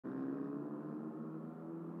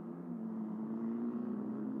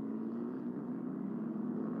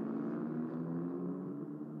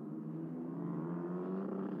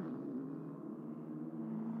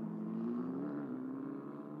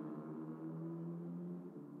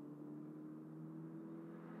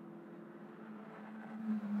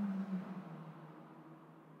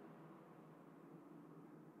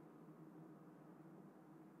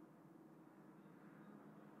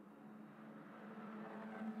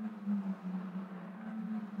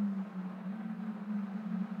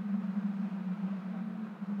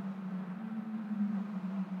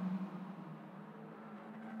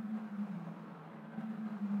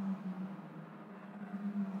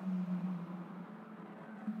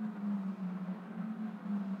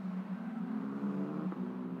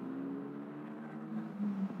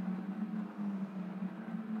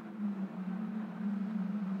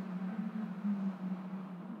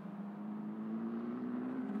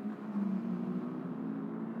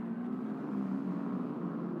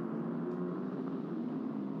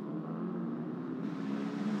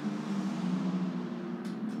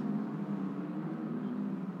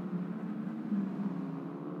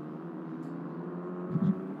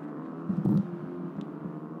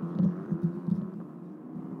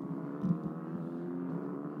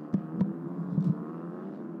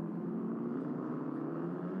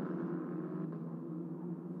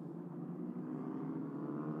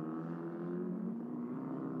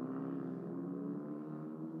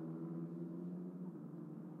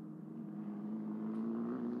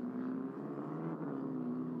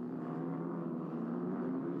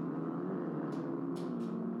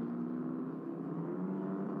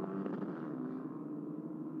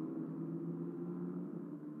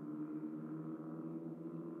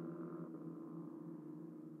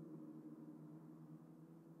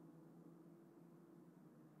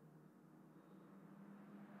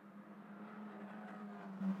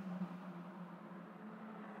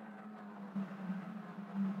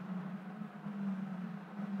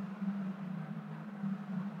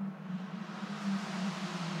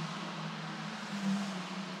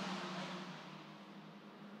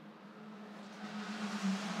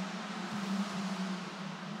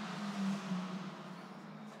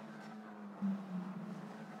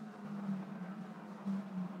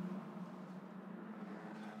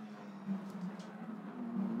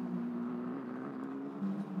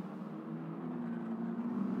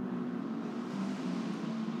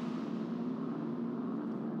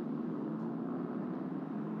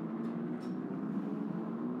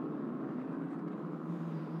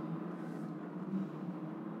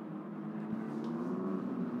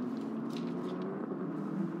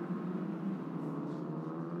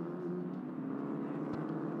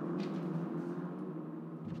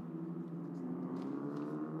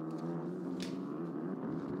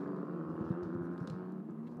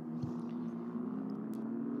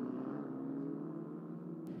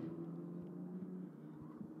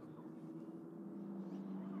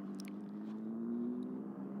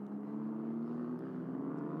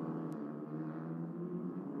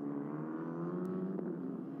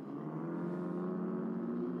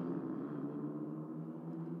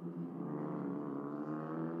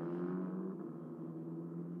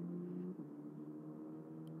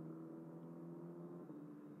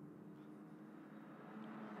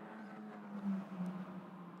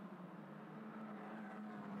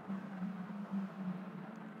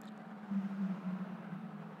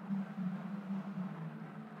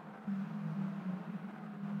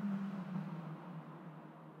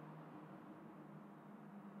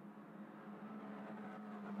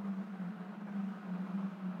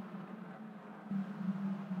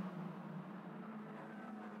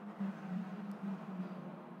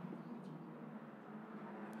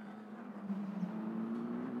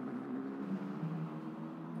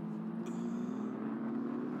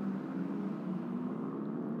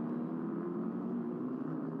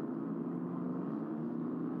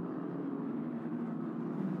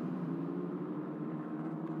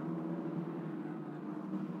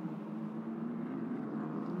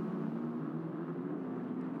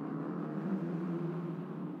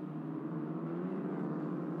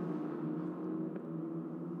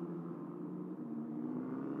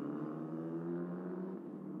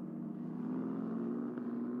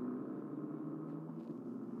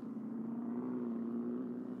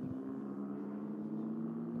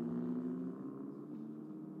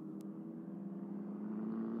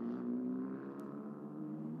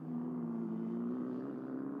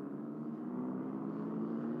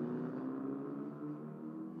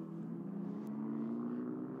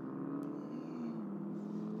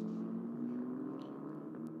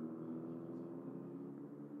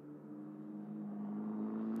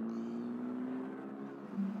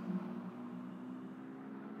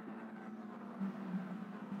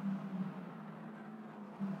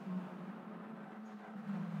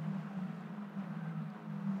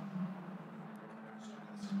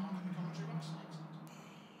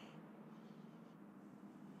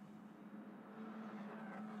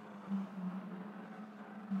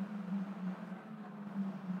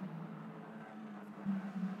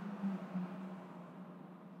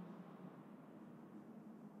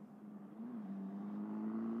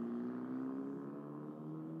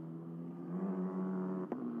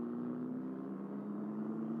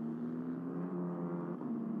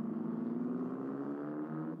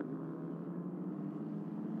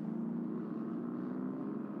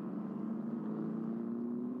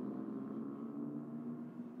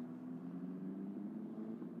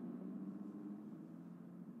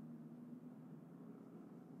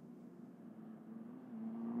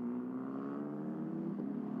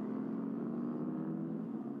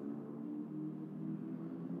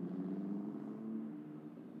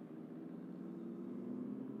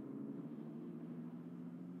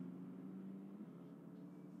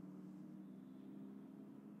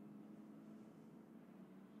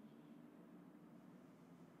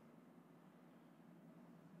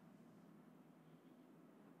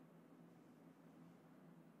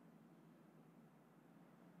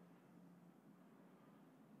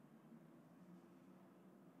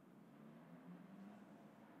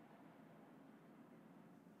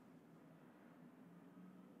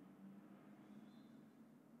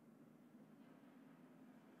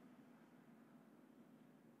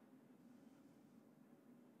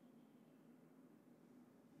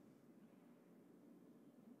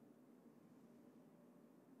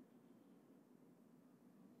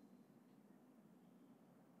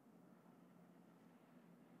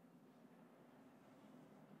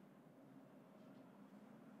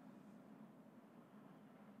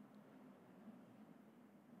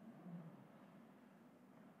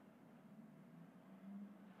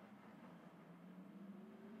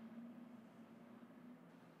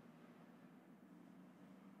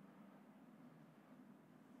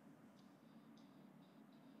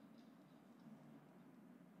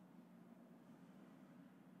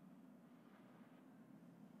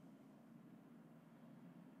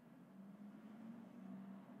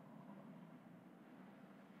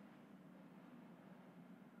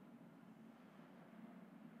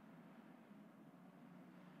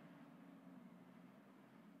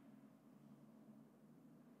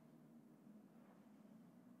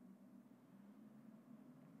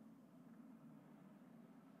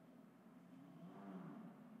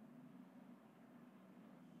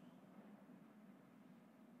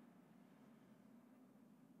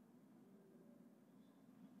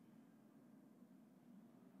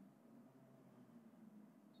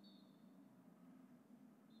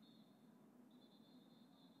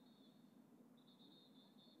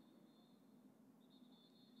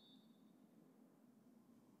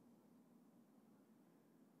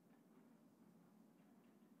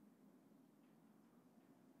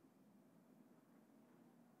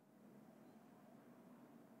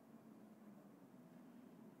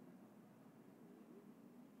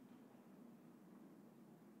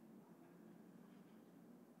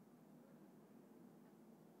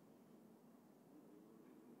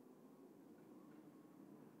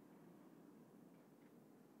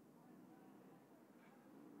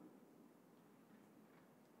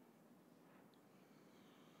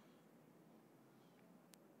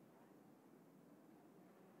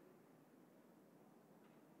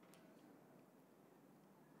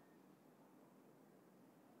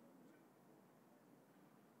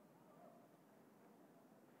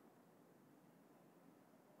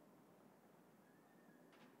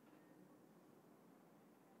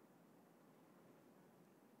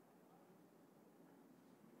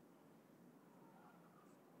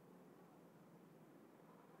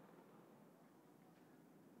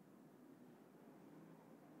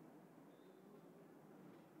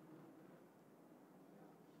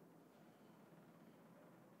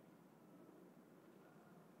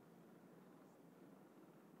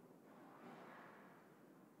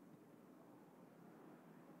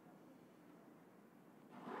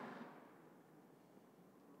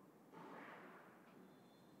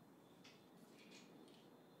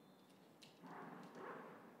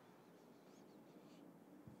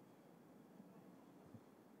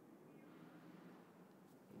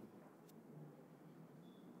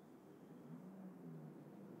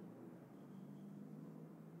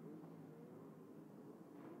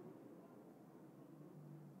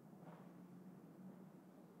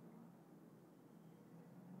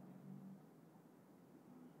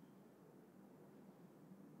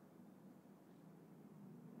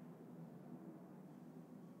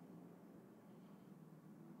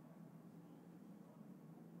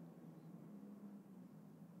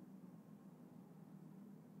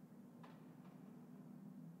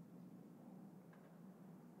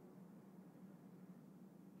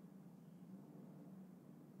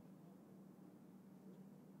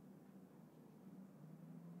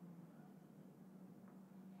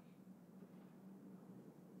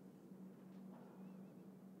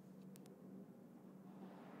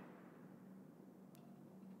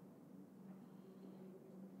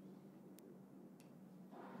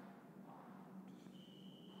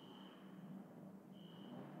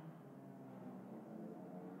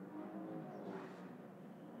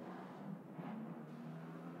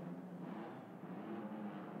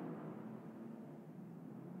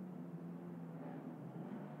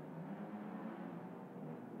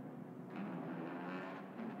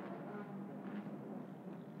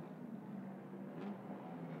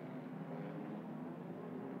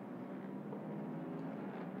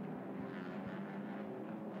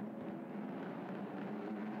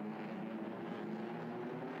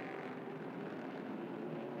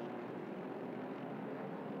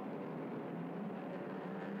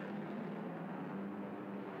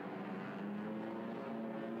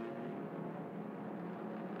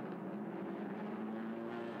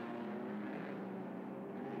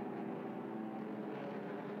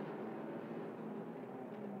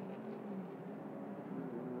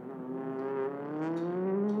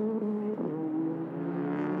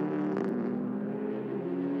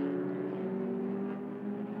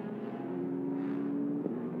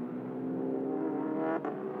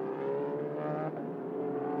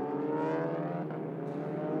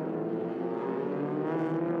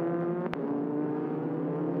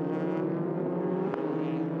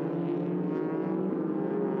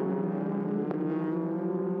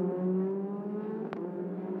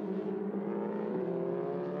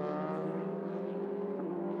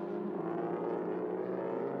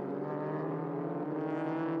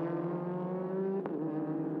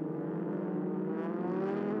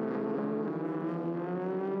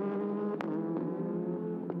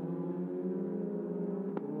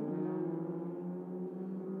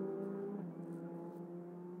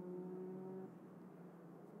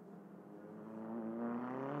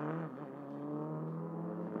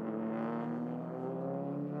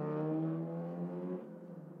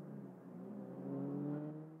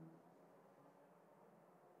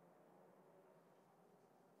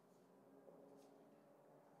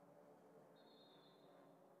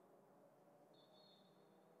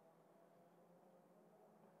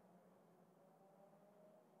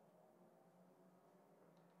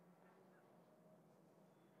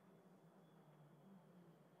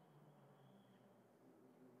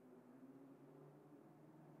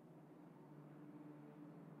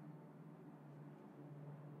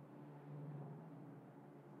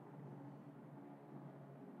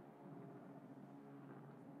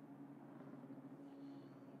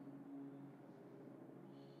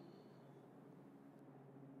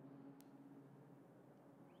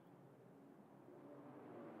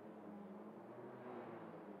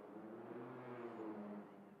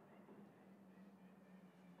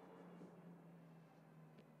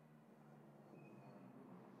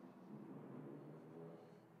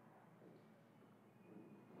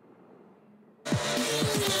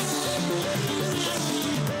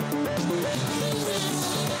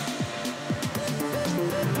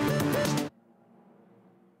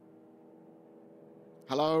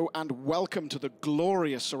Hello and welcome to the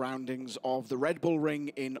glorious surroundings of the Red Bull Ring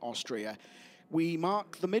in Austria. We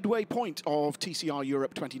mark the midway point of TCR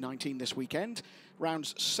Europe 2019 this weekend.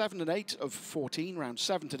 Rounds 7 and 8 of 14, round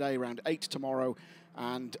 7 today, round 8 tomorrow,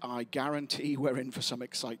 and I guarantee we're in for some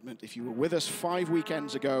excitement. If you were with us 5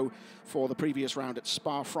 weekends ago for the previous round at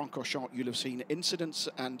Spa-Francorchamps, you'll have seen incidents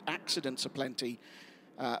and accidents aplenty.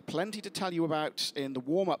 Plenty to tell you about in the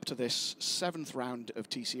warm-up to this 7th round of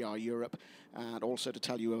TCR Europe, and also to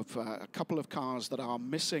tell you of a couple of cars that are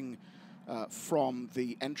missing from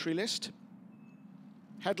the entry list.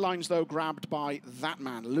 Headlines, though, grabbed by that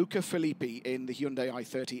man, Luca Filippi, in the Hyundai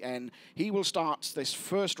i30N. He will start this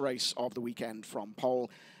first race of the weekend from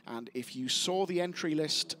pole. And if you saw the entry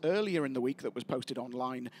list earlier in the week that was posted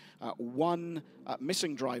online, one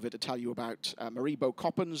missing driver to tell you about, Maribo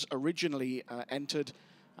Coppens, originally entered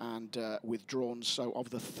and withdrawn. So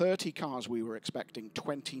of the 30 cars we were expecting,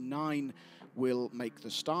 29 will make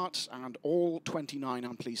the start, and all 29,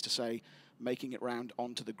 I'm pleased to say, making it round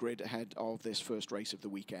onto the grid ahead of this first race of the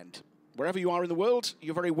weekend. Wherever you are in the world,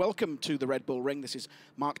 you're very welcome to the Red Bull Ring. This is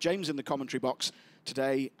Mark James in the commentary box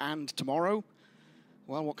today and tomorrow.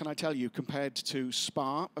 Well, what can I tell you? Compared to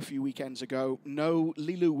Spa a few weekends ago, no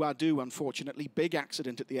Lilu Wadu, unfortunately. Big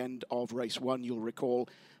accident at the end of race 1, you'll recall.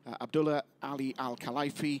 Abdullah Ali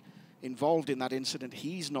Al-Khalaifi involved in that incident.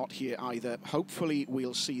 He's not here either. Hopefully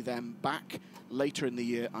we'll see them back later in the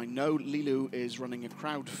year. I know Lilu is running a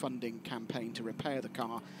crowdfunding campaign to repair the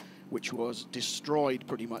car, which was destroyed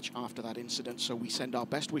pretty much after that incident. So we send our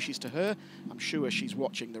best wishes to her. I'm sure she's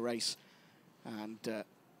watching the race, and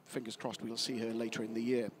fingers crossed we'll see her later in the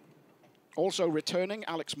year. Also returning,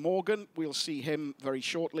 Alex Morgan. We'll see him very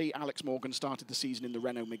shortly. Alex Morgan started the season in the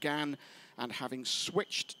Renault Megane, and having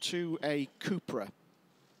switched to a Cupra,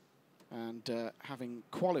 and having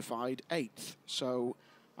qualified 8th. So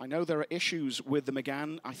I know there are issues with the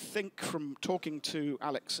Megane. I think from talking to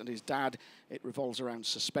Alex and his dad, it revolves around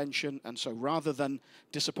suspension. And so rather than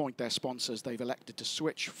disappoint their sponsors, they've elected to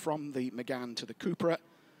switch from the Megane to the Cupra.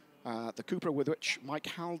 The Cupra with which Mike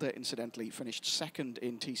Halder, incidentally, finished 2nd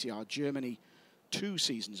in TCR Germany 2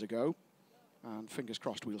 seasons ago. And fingers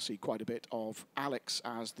crossed we'll see quite a bit of Alex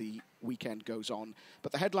as the weekend goes on.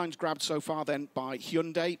 But the headlines grabbed so far then by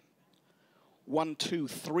Hyundai. 1, 2,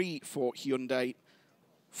 3 for Hyundai.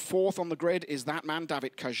 4th on the grid is that man,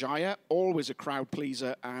 David Kajaya, always a crowd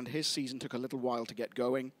pleaser, and his season took a little while to get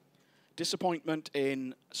going. Disappointment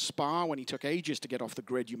in Spa when he took ages to get off the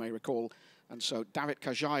grid, you may recall. And so David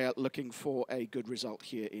Kajaya looking for a good result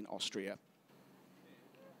here in Austria.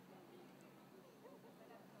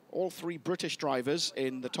 All 3 British drivers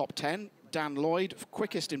in the top 10. Dan Lloyd,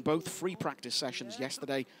 quickest in both free practice sessions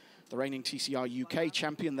yesterday. The reigning TCR UK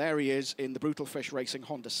champion, there he is in the Brutal Fish Racing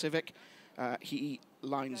Honda Civic. He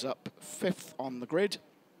lines up 5th on the grid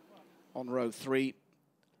on row 3.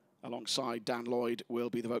 Alongside Dan Lloyd will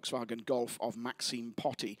be the Volkswagen Golf of Maxime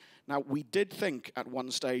Potty. Now, we did think at one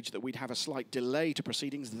stage that we'd have a slight delay to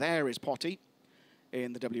proceedings. There is Potty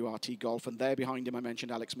in the WRT Golf, and there behind him I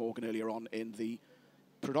mentioned Alex Morgan earlier on in the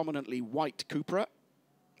predominantly white Cupra.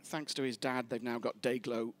 Thanks to his dad, they've now got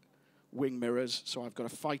Dayglow wing mirrors, so I've got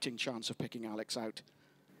a fighting chance of picking Alex out.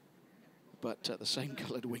 But the same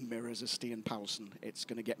coloured wing mirrors as Stian Paulsen. It's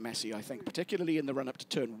going to get messy, I think, particularly in the run-up to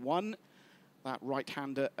turn 1. That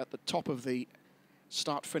right-hander at the top of the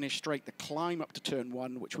start-finish straight, the climb up to turn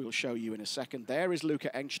 1, which we'll show you in a second. There is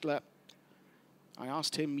Luca Engstler. I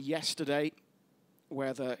asked him yesterday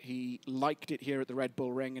whether he liked it here at the Red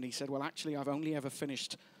Bull Ring, and he said, well, actually, I've only ever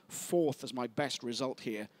finished 4th as my best result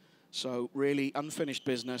here. So really unfinished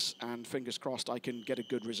business, and fingers crossed I can get a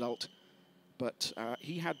good result. But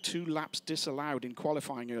he had 2 laps disallowed in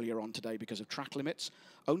qualifying earlier on today because of track limits.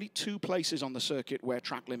 Only 2 places on the circuit where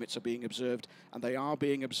track limits are being observed, and they are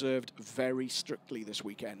being observed very strictly this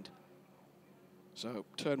weekend. So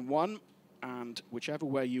turn 1, and whichever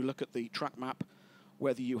way you look at the track map,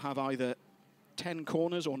 whether you have either 10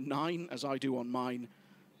 corners or 9, as I do on mine,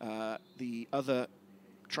 the other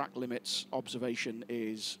track limits observation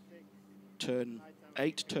is turn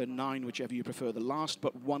 8, turn 9, whichever you prefer, the last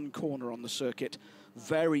but 1 corner on the circuit.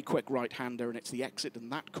 Very quick right-hander, and it's the exit in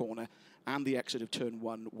that corner and the exit of turn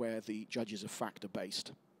 1 where the judges are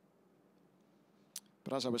factor-based.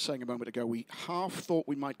 But as I was saying a moment ago, we half thought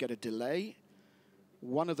we might get a delay.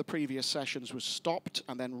 One of the previous sessions was stopped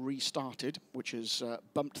and then restarted, which has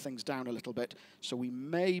bumped things down a little bit. So we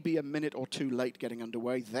may be a minute or 2 late getting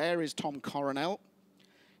underway. There is Tom Coronel.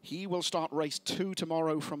 He will start race 2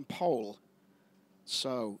 tomorrow from pole.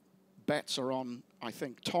 So bets are on, I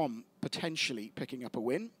think, Tom potentially picking up a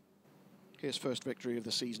win. His first victory of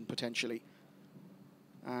the season, potentially.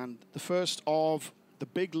 And the first of the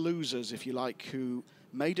big losers, if you like, who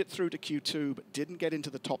made it through to Q2 but didn't get into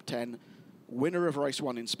the top 10. Winner of race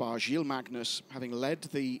 1 in Spa, Gilles Magnus, having led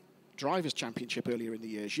the Drivers' Championship earlier in the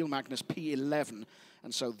year. Gilles Magnus P11,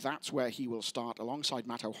 and so that's where he will start alongside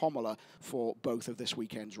Matto Homola for both of this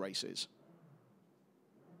weekend's races.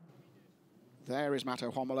 There is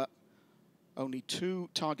Matto Homola. Only 2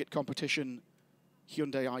 target competition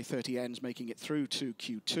Hyundai i30Ns making it through to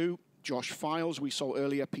Q2. Josh Files, we saw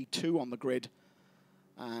earlier, P2 on the grid.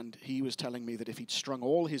 And he was telling me that if he'd strung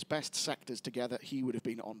all his best sectors together, he would have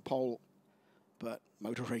been on pole. But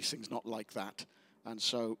motor racing's not like that. And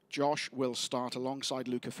so Josh will start alongside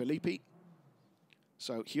Luca Filippi.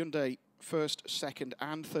 So Hyundai first, second,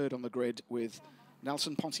 and third on the grid with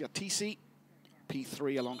Nelson Ponciatici,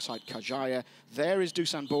 P3 alongside Kajaya. There is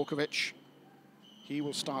Dusan Borkovic. He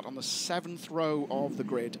will start on the 7th row of the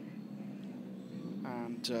grid.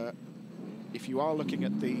 And if you are looking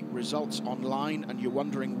at the results online and you're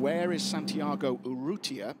wondering where is Santiago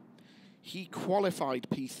Urrutia, he qualified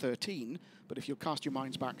P13, but if you'll cast your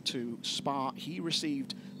minds back to Spa, he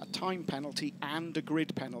received a time penalty and a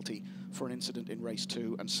grid penalty for an incident in race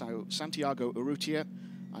 2. And so Santiago Urrutia,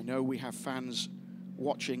 I know we have fans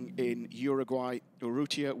watching in Uruguay.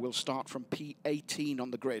 Urrutia will start from P18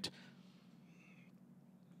 on the grid.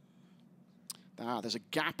 There's a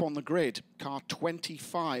gap on the grid. Car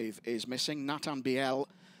 25 is missing, Nathan Biel.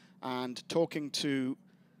 And talking to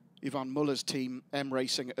Ivan Muller's team, M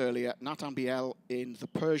Racing, earlier, Nathan Biel in the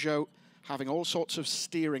Peugeot, having all sorts of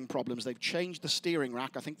steering problems. They've changed the steering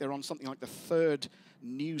rack. I think they're on something like the 3rd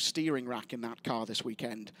new steering rack in that car this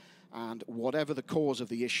weekend. And whatever the cause of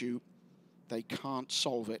the issue, they can't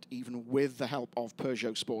solve it, even with the help of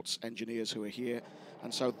Peugeot Sports engineers who are here.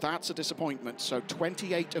 And so that's a disappointment. So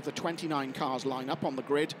 28 of the 29 cars line up on the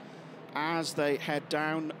grid as they head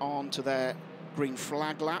down onto their green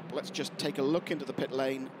flag lap. Let's just take a look into the pit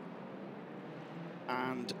lane.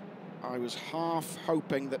 And I was half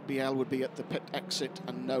hoping that Biel would be at the pit exit,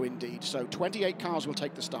 and no indeed. So 28 cars will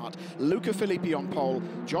take the start. Luca Filippi on pole,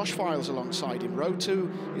 Josh Files alongside him. Row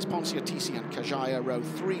 2 is Ponciatici and Kajaya. Row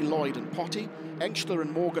 3, Lloyd and Potty. Engstler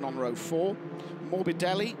and Morgan on row 4.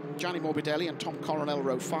 Morbidelli, Gianni Morbidelli and Tom Coronel,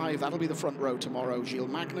 row 5. That'll be the front row tomorrow. Gilles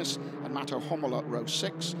Magnus and Matto Homola, row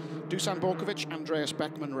 6. Dusan Borkovic, Andreas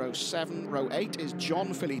Beckman, row 7. Row 8 is John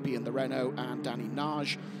Filippi in the Renault and Danny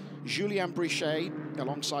Nage. Julien Brichet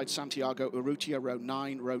alongside Santiago Urrutia, row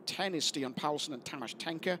 9. Row 10 is Stian Paulsen and Tamas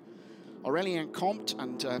Tenke. Aurelien Comte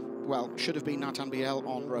and, well, should have been Nathan Biel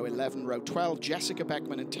on row 11. Row 12, Jessica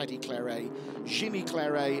Beckman and Teddy Claret. Jimmy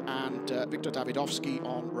Claret and Victor Davidovsky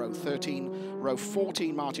on row 13. Row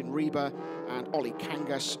 14, Martin Rieber and Ollie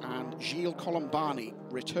Kangas and Gilles Colombani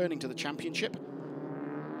returning to the championship.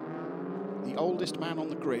 The oldest man on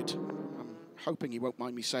the grid, I'm hoping he won't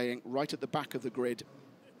mind me saying, right at the back of the grid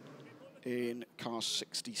in car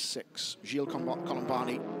 66. Gilles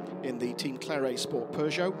Colombani in the Team Claret Sport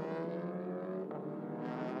Peugeot.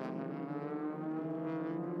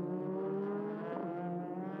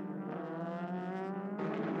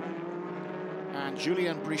 And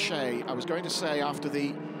Julien Brichet, I was going to say, after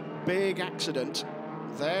the big accident,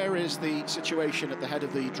 there is the situation at the head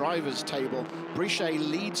of the drivers' table. Brichet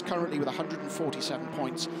leads currently with 147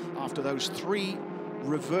 points after those 3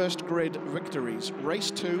 reversed grid victories.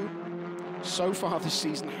 Race 2 so far this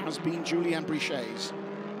season has been Julien Brichet's.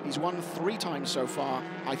 He's won 3 times so far.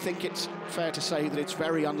 I think it's fair to say that it's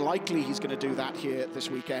very unlikely he's going to do that here this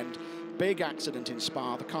weekend. Big accident in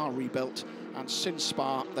Spa, the car rebuilt, and since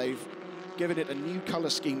Spa they've given it a new colour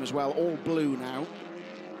scheme as well, all blue now.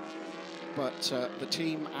 But the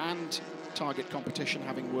team and target competition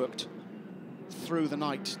having worked through the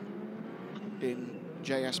night in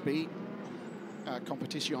JSB,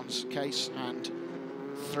 Competition's case, and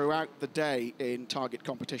throughout the day in target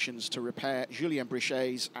competitions to repair Julien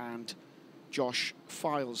Brichet's and Josh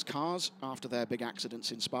Files' cars after their big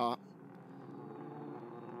accidents in Spa.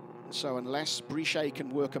 So unless Brichet can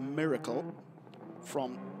work a miracle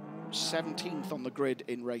from 17th on the grid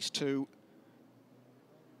in race 2,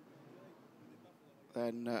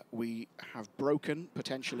 then we have broken,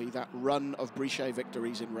 potentially, that run of Brichet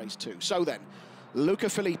victories in race 2. So then, Luca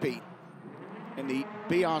Filippi in the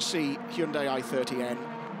BRC Hyundai i30N,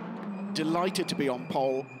 delighted to be on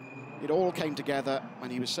pole. It all came together,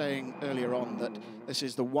 and he was saying earlier on that this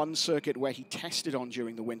is the one circuit where he tested on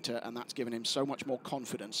during the winter, and that's given him so much more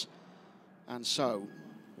confidence. And so,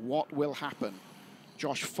 what will happen?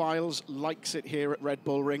 Josh Files likes it here at Red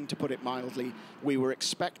Bull Ring, to put it mildly. We were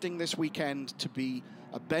expecting this weekend to be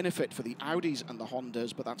a benefit for the Audis and the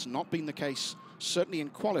Hondas, but that's not been the case, certainly in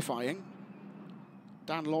qualifying.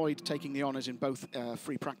 Dan Lloyd taking the honours in both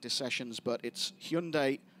free practice sessions, but it's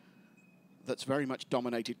Hyundai that's very much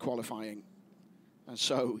dominated qualifying. And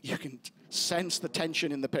so you can sense the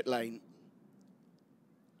tension in the pit lane.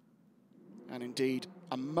 And indeed,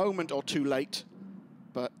 a moment or two late,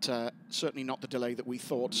 but certainly not the delay that we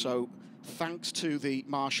thought. So thanks to the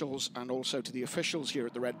marshals and also to the officials here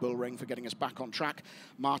at the Red Bull Ring for getting us back on track.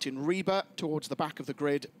 Martin Rieber towards the back of the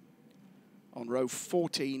grid on row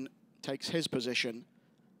 14 takes his position.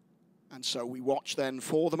 And so we watch then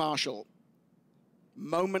for the marshal.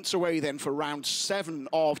 Moments away then for round 7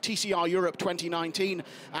 of TCR Europe 2019,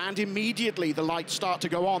 and immediately the lights start to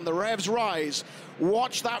go on, the revs rise.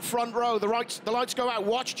 Watch that front row, the lights go out.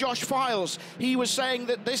 Watch Josh Files. He was saying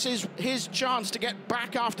that this is his chance to get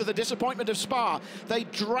back after the disappointment of Spa. They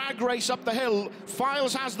drag race up the hill.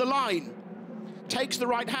 Files has the line, takes the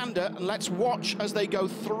right-hander, and let's watch as they go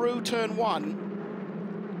through turn 1.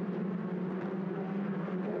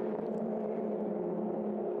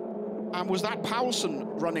 And was that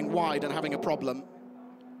Paulsen running wide and having a problem?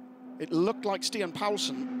 It looked like Stian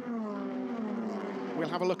Paulsen. We'll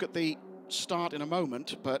have a look at the start in a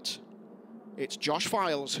moment, but it's Josh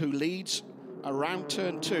Files who leads around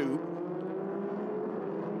turn 2.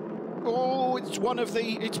 Oh, it's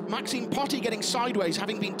Maxime Potty getting sideways,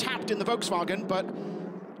 having been tapped in the Volkswagen, but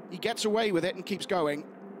he gets away with it and keeps going.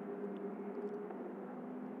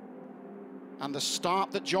 And the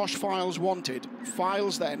start that Josh Files wanted.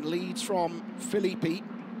 Files then leads from Filippi,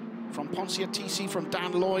 from Ponciatici, from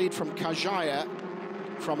Dan Lloyd, from Kajaya,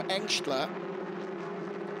 from Engstler.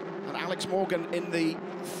 And Alex Morgan in the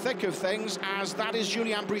thick of things, as that is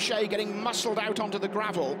Julien Brichet getting muscled out onto the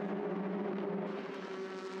gravel.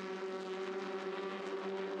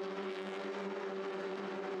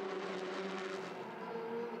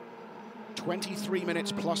 "23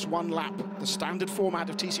 minutes plus 1 lap, the standard format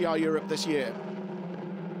of TCR Europe this year.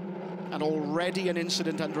 And already an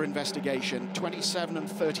incident under investigation. 27 and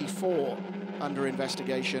 34 under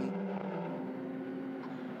investigation.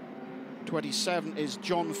 27 is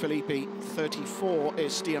John Filippi, 34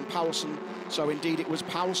 is Stian Paulsen. So indeed it was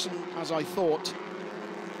Paulsen, as I thought,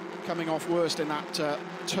 coming off worst in that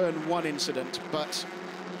turn 1 incident. But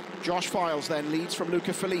Josh Files then leads from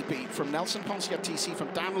Luca Filippi, from Nelson Ponciatici,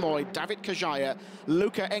 from Dan Lloyd, David Kajaya,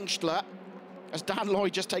 Luca Engstler, as Dan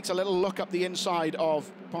Lloyd just takes a little look up the inside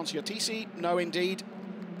of Ponciatici. No, indeed.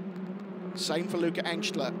 Same for Luca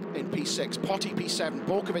Engstler in P6, Potty P7,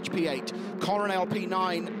 Borkovic P8, Coronel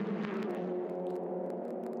P9.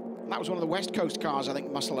 That was one of the West Coast cars, I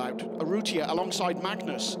think, muscle out. Urrutia alongside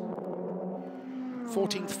Magnus.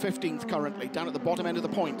 14th, 15th currently, down at the bottom end of the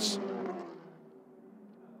points.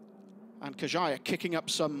 And Kajaya kicking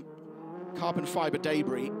up some carbon fiber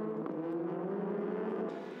debris.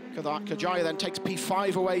 Kajaya then takes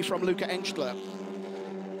P5 away from Luca Engstler.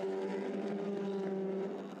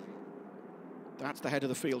 That's the head of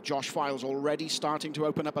the field. Josh Files already starting to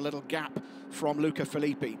open up a little gap from Luca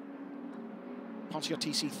Filippi.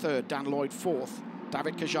 Ponciatici 3rd, Dan Lloyd 4th,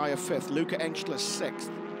 David Kajaya 5th, Luca Engstler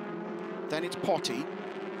 6th. Then it's Potty.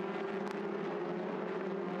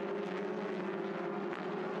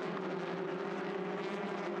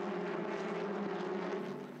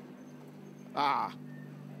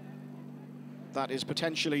 That is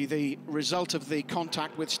potentially the result of the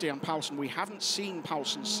contact with Stian Paulsen. We haven't seen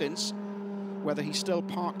Paulsen since, whether he's still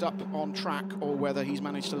parked up on track or whether he's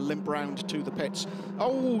managed to limp round to the pits.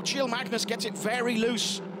 Oh, Gilles Magnus gets it very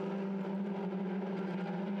loose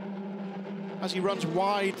as he runs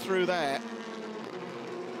wide through there.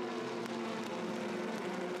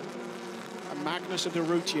 And Magnus and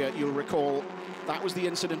Urrutia, you'll recall, that was the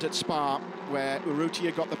incident at Spa where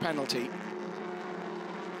Urrutia got the penalty.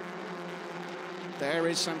 There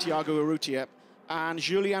is Santiago Urrutia, and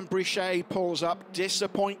Julien Brichet pulls up.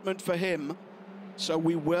 Disappointment for him. So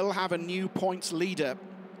we will have a new points leader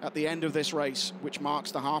at the end of this race, which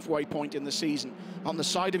marks the halfway point in the season. On the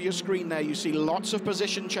side of your screen there, you see lots of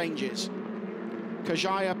position changes.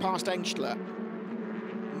 Kajaya past Engstler.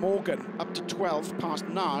 Morgan up to 12th past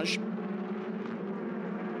Naj.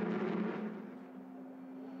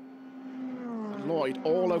 And Lloyd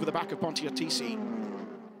all over the back of Ponciatici.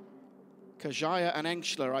 Kajaya and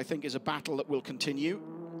Engstler, I think, is a battle that will continue.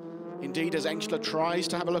 Indeed, as Engstler tries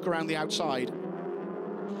to have a look around the outside.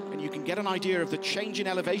 And you can get an idea of the change in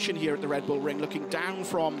elevation here at the Red Bull Ring, looking down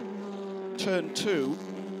from turn 2.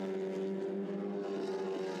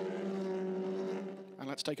 And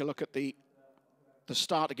let's take a look at the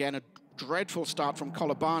start again. A dreadful start from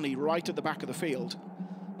Kolobani right at the back of the field.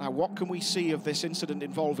 Now, what can we see of this incident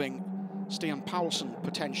involving Stian Paulsen,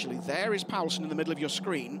 potentially? There is Paulsen in the middle of your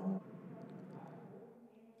screen.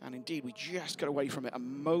 And indeed, we just got away from it a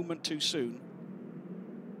moment too soon.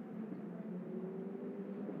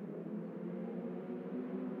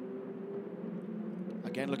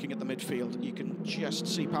 Again, looking at the midfield, you can just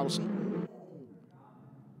see Paulsen.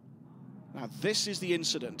 Now, this is the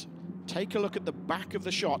incident. Take a look at the back of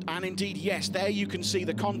the shot, and indeed, yes, there you can see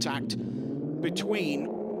the contact between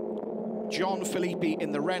John Philippi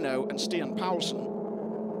in the Renault and Stian Paulsen.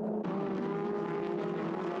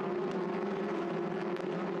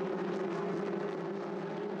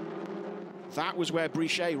 That was where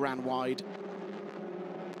Brichet ran wide.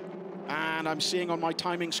 And I'm seeing on my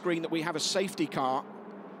timing screen that we have a safety car,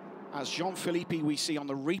 as Jean Philippi we see on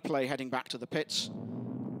the replay heading back to the pits.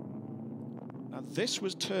 Now this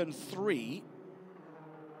was turn 3.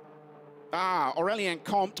 Aurelien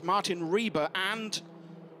Comte, Martin Rieber and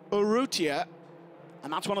Urrutia,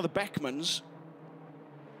 and that's one of the Beckmans.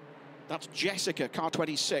 That's Jessica, car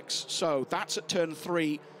 26. So that's at turn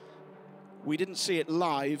 3. We didn't see it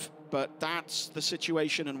live, but that's the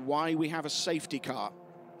situation and why we have a safety car.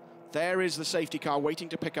 There is the safety car waiting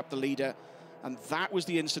to pick up the leader, and that was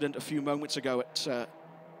the incident a few moments ago at,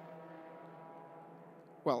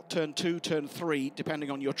 well, turn 2, turn 3,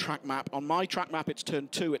 depending on your track map. On my track map, it's turn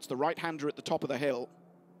 2. It's the right-hander at the top of the hill.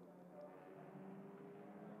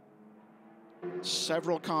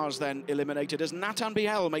 Several cars then eliminated as Nathan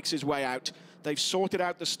Biel makes his way out. They've sorted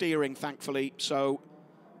out the steering, thankfully, so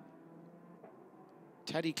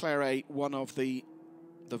Teddy Claret, one of the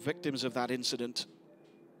victims of that incident.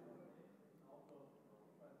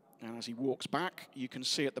 And as he walks back, you can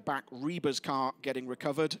see at the back Rieber's car getting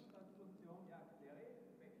recovered.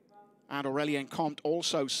 And Aurelien Comte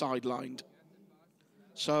also sidelined.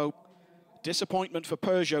 So, disappointment for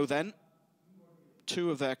Peugeot then.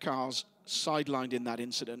 2 of their cars sidelined in that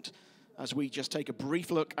incident. As we just take a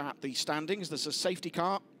brief look at the standings, there's a safety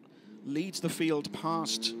car, leads the field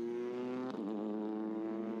past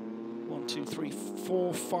 1, 2, 3,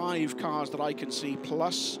 4, 5 cars that I can see,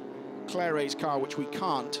 plus Claret's car, which we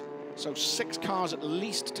can't. So 6 cars at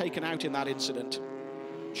least taken out in that incident.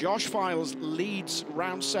 Josh Files leads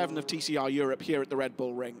round 7 of TCR Europe here at the Red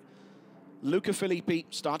Bull Ring. Luca Filippi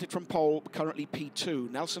started from pole, currently P2.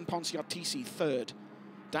 Nelson Ponciartisi 3rd.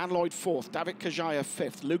 Dan Lloyd 4th. David Kajaya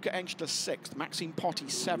 5th. Luca Engstler 6th. Maxime Potti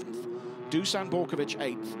 7th. Dusan Borkovic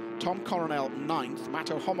 8th. Tom Coronel 9th.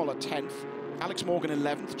 Mato Homola 10th. Alex Morgan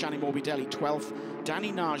 11th. Gianni Morbidelli 12th.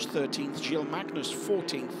 Danny Nage 13th. Gilles Magnus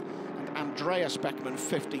 14th. And Andreas Beckman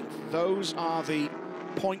 15th. Those are the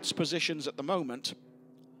points positions at the moment.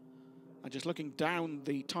 And just looking down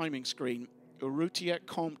the timing screen, Urrutia,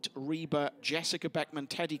 Comte, Rieber, Jessica Beckman,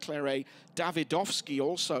 Teddy Claret, Davidovsky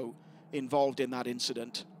also involved in that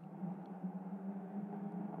incident.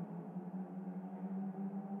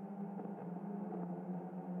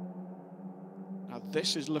 Now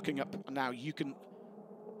this is looking up, now you can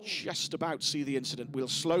just about see the incident. We'll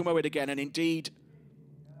slow-mo it again, and indeed,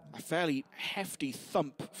 a fairly hefty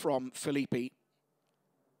thump from Filippi.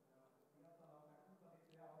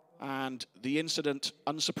 And the incident,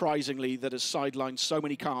 unsurprisingly, that has sidelined so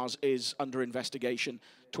many cars is under investigation.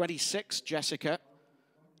 26, Jessica.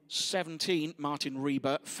 17, Martin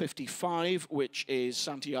Rieber. 55, which is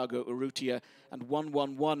Santiago Urrutia. And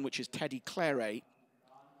 111, which is Teddy Claret.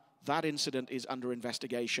 That incident is under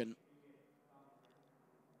investigation.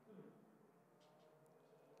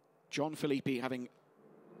 John Philippi having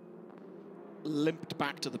limped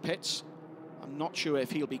back to the pits. I'm not sure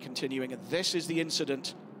if he'll be continuing. And this is the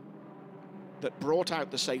incident that brought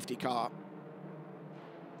out the safety car.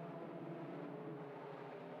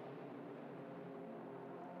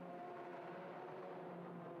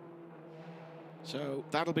 So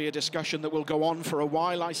that'll be a discussion that will go on for a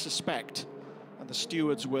while, I suspect, and the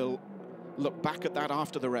stewards will look back at that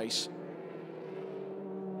after the race.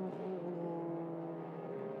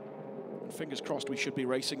 And fingers crossed we should be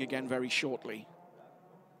racing again very shortly.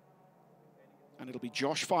 And it'll be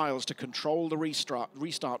Josh Files to control the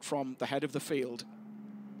restart from the head of the field.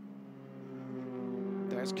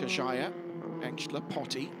 There's Kajaya, Engstler,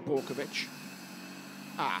 Potti, Borkovic.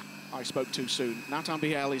 I spoke too soon. Nathan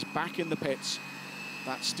Biel is back in the pits.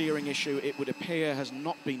 That steering issue, it would appear, has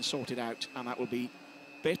not been sorted out, and that will be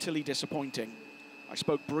bitterly disappointing. I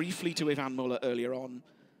spoke briefly to Ivan Muller earlier on,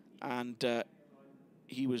 and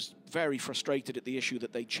he was very frustrated at the issue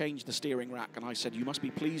that they changed the steering rack, and I said, you must be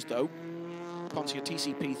pleased, though.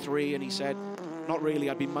 Ponciartisi P3, and he said, not really,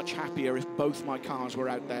 I'd be much happier if both my cars were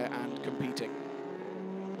out there and competing.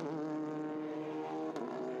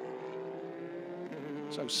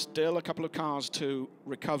 So still a couple of cars to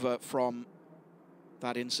recover from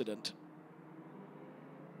that incident.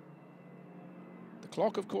 The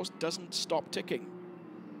clock, of course, doesn't stop ticking.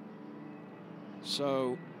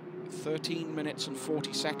 So 13 minutes and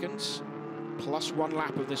 40 seconds, plus 1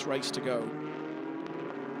 lap of this race to go.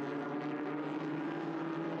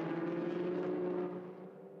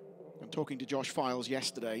 I'm talking to Josh Files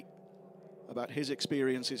yesterday about his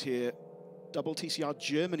experiences here. Double TCR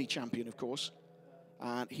Germany champion, of course.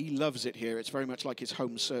 And he loves it here. It's very much like his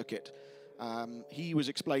home circuit. He was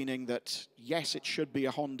explaining that, yes, it should be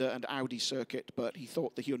a Honda and Audi circuit, but he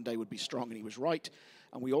thought the Hyundai would be strong, and he was right.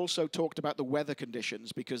 And we also talked about the weather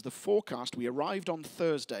conditions, because the forecast, we arrived on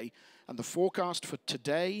Thursday, and the forecast for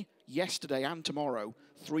today, yesterday, and tomorrow,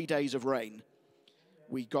 3 days of rain.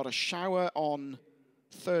 We got a shower on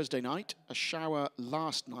Thursday night, a shower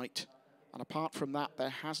last night, and apart from that, there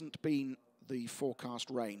hasn't been the forecast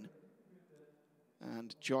rain.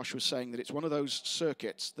 And Josh was saying that it's one of those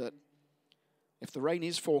circuits that if the rain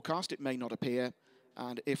is forecast, it may not appear.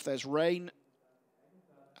 And if there's rain...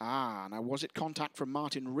 now was it contact from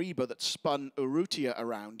Martin Rieber that spun Urrutia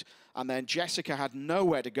around? And then Jessica had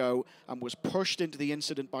nowhere to go and was pushed into the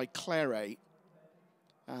incident by Claire.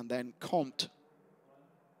 And then Comte.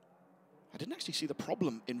 I didn't actually see the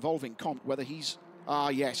problem involving Comte, whether he's...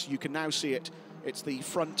 yes, you can now see it. It's the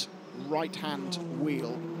front right-hand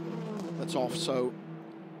wheel that's off, so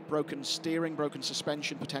broken steering, broken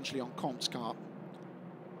suspension potentially on Comte's car.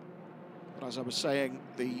 But as I was saying,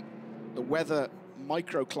 the weather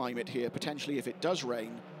microclimate here, potentially if it does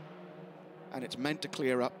rain and it's meant to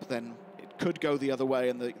clear up, then it could go the other way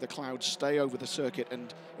and the clouds stay over the circuit,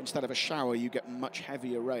 and instead of a shower, you get much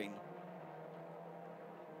heavier rain.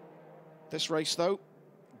 This race, though,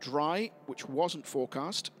 dry, which wasn't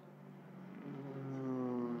forecast.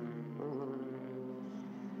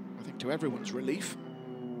 I think to everyone's relief.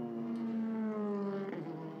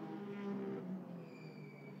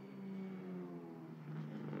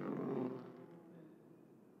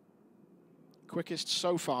 Quickest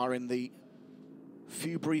so far in the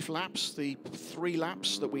few brief laps, the 3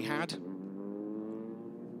 laps that we had.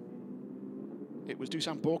 It was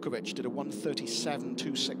Dusan Borkovic, did a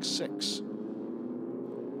 1:37.266.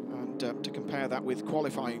 And to compare that with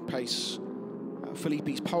qualifying pace,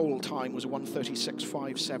 Filippi's pole time was a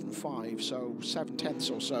 1:36.575, so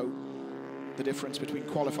 7/10 or so the difference between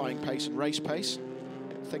qualifying pace and race pace.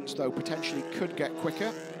 Things, though, potentially could get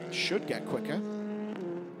quicker, should get quicker.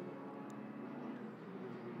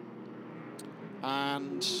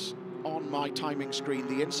 And on my timing screen,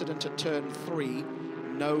 the incident at turn 3,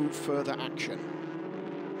 no further action.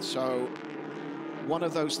 So one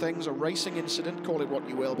of those things, a racing incident, call it what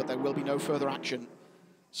you will, but there will be no further action,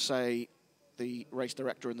 say the race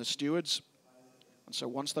director and the stewards. And so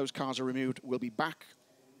once those cars are removed, we'll be back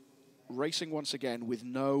racing once again with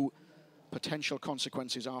no potential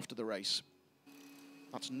consequences after the race.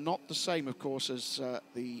 That's not the same, of course, as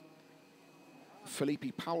the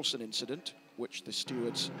Filippi Paulsen incident, which the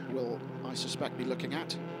stewards will, I suspect, be looking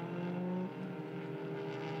at.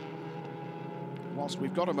 Whilst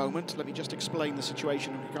we've got a moment, let me just explain the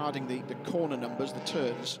situation regarding the corner numbers, the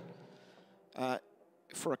turns.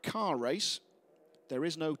 For a car race, there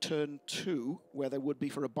is no turn 2 where there would be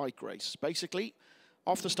for a bike race. Basically,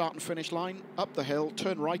 off the start and finish line, up the hill,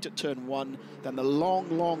 turn right at turn 1, then the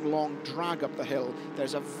long, long, long drag up the hill.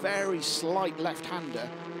 There's a very slight left-hander,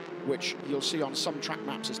 which you'll see on some track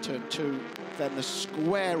maps as turn 2, then the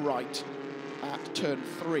square right at turn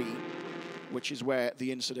 3, which is where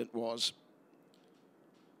the incident was.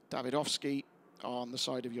 Davidovsky on the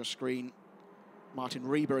side of your screen, Martin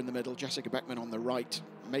Rieber in the middle, Jessica Beckman on the right,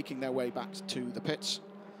 making their way back to the pits.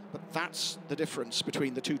 But that's the difference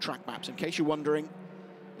between the 2 track maps. In case you're wondering,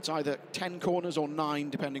 it's either 10 corners or 9,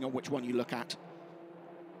 depending on which one you look at.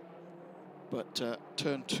 But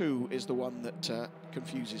turn 2 is the one that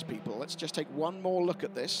confuses people. Let's just take one more look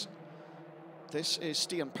at this. This is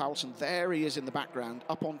Stian Paulsen. There he is in the background,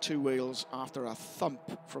 up on 2 wheels after a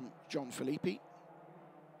thump from John Filippi.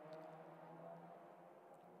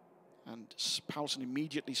 And Paulsen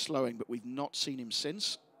immediately slowing, but we've not seen him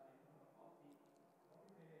since.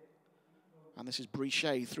 And this is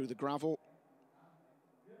Brichet through the gravel.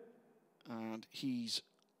 And he's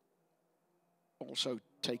also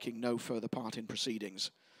taking no further part in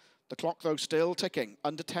proceedings. The clock, though, still ticking.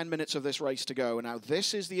 Under 10 minutes of this race to go. Now,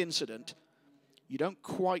 this is the incident. You don't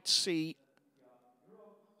quite see...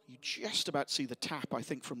 You just about see the tap, I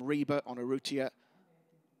think, from Rieber on Urrutia.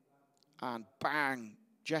 And bang,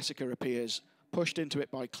 Jessica appears, pushed into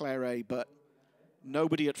it by Claire, but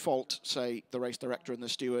nobody at fault, say the race director and the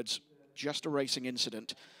stewards. Just a racing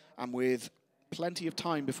incident. And with plenty of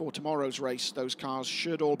time before tomorrow's race. Those cars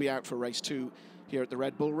should all be out for race 2 here at the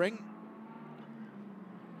Red Bull Ring.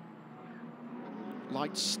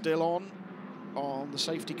 Lights still on the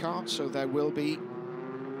safety car, so there will be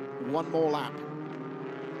one more lap.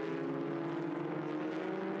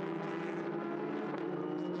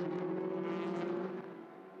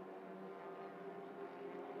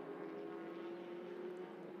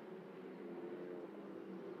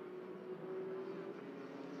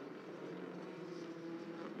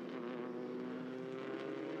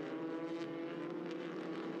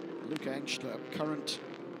 Luca Engstler, current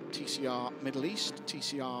TCR Middle East,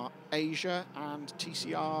 TCR Asia, and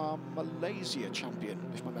TCR Malaysia champion,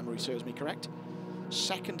 if my memory serves me correct.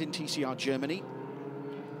 Second in TCR Germany.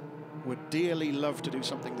 Would dearly love to do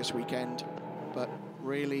something this weekend, but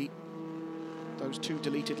really, those 2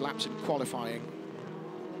 deleted laps in qualifying.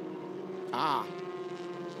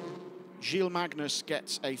 Gilles Magnus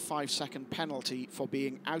gets a 5-second penalty for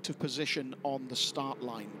being out of position on the start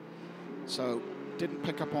line. So, didn't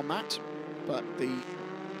pick up on that, but the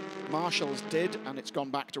marshals did, and it's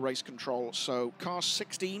gone back to race control. So car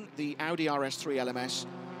 16, the Audi RS3 LMS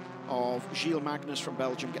of Gilles Magnus from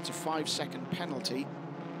Belgium, gets a 5-second penalty.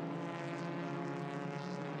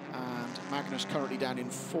 And Magnus currently down in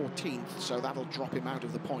 14th, so that'll drop him out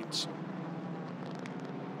of the points.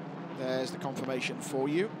 There's the confirmation for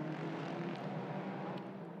you.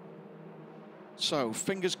 So,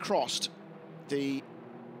 fingers crossed, the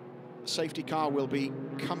safety car will be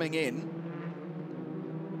coming in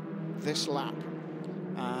this lap,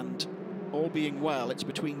 and all being well, it's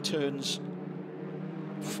between turns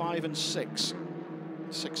 5 and 6,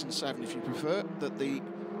 6 and 7 if you prefer, that the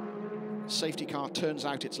safety car turns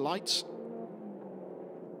out its lights.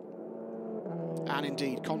 And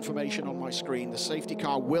indeed, confirmation on my screen, the safety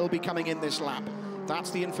car will be coming in this lap. That's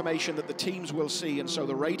the information that the teams will see, and so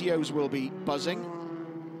the radios will be buzzing,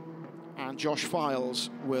 and Josh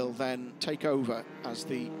Files will then take over as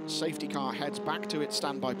the safety car heads back to its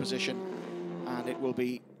standby position, and it will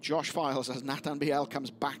be Josh Files as Nathan Biel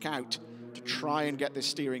comes back out to try and get this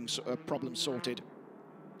steering problem sorted.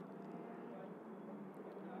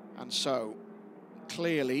 And so,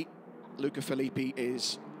 clearly, Luca Filippi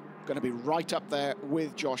is going to be right up there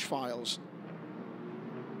with Josh Files.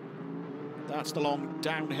 That's the long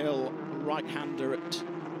downhill right-hander at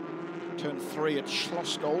turn 3 at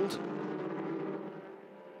Schlossgold.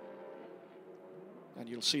 And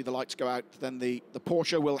you'll see the lights go out. Then the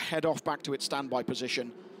Porsche will head off back to its standby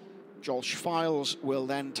position. Josh Files will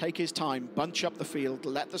then take his time, bunch up the field,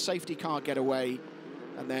 let the safety car get away,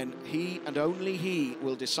 and then he and only he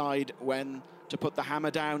will decide when to put the hammer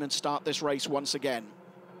down and start this race once again.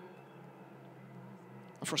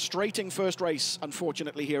 A frustrating first race,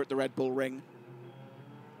 unfortunately, here at the Red Bull Ring.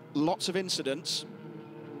 Lots of incidents,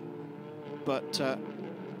 but a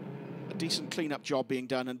decent clean-up job being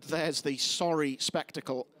done, and there's the sorry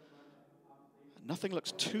spectacle. Nothing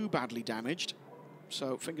looks too badly damaged,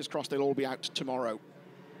 so fingers crossed they'll all be out tomorrow.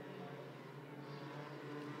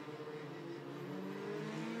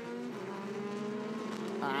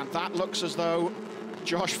 And that looks as though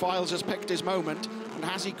Josh Files has picked his moment, and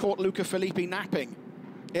has he caught Luca Filippi napping?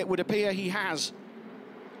 It would appear he has.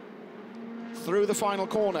 Through the final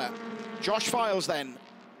corner. Josh Files then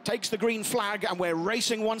takes the green flag, and we're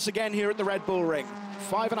racing once again here at the Red Bull Ring.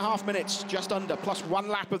 5.5 minutes, just under, plus 1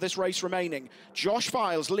 lap of this race remaining. Josh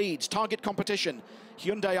Files leads target competition,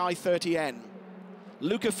 Hyundai i30N.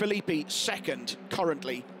 Luca Filippi second,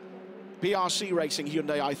 currently. BRC Racing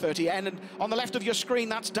Hyundai i30N. And on the left of your screen,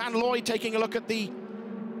 that's Dan Lloyd taking a look at the...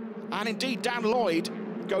 And indeed, Dan Lloyd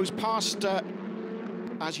goes past...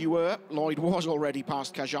 as you were, Lloyd was already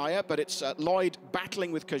past Kajaya, but it's Lloyd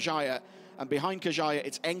battling with Kajaya, and behind Kajaya,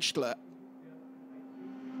 it's Engstler.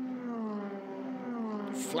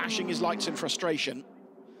 Flashing his lights in frustration.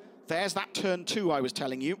 There's that turn 2 I was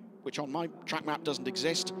telling you, which on my track map doesn't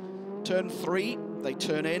exist. Turn 3, they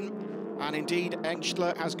turn in, and indeed,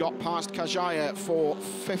 Engstler has got past Kajaya for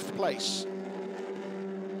 5th place.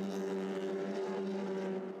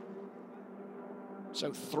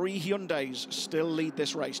 So 3 Hyundais still lead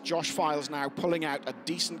this race. Josh Files now pulling out a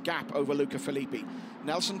decent gap over Luca Filippi.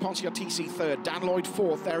 Nelson Ponciartisi third, Dan Lloyd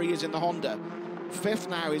fourth, there he is in the Honda. 5th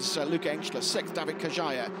now is Luca Engstler, 6th David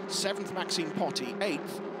Kajaya, 7th Maxime Potti,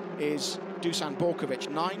 8th is Dusan Borkovic,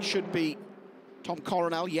 9 should be Tom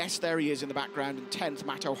Coronel, yes there he is in the background, and 10th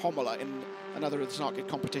Mato Homola in another of the Snarkit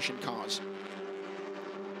competition cars.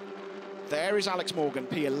 There is Alex Morgan,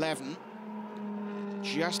 P11.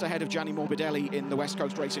 Just ahead of Gianni Morbidelli in the West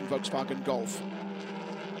Coast Racing Volkswagen Golf.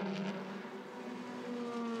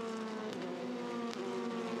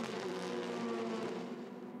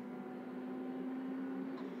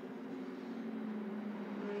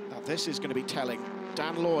 Now this is going to be telling.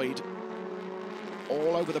 Dan Lloyd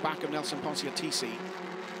all over the back of Nelson Ponsiatisi.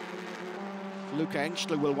 Luca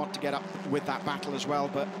Engstler will want to get up with that battle as well,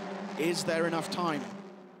 but is there enough time?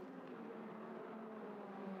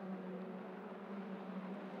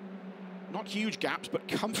 Not huge gaps, but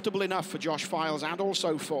comfortable enough for Josh Files and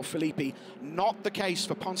also for Filippi. Not the case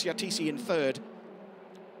for Ponsiatisi in third.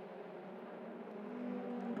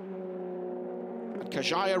 And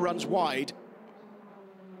Kajaya runs wide.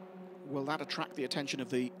 Will that attract the attention of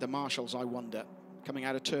the marshals, I wonder, coming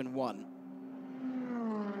out of turn one?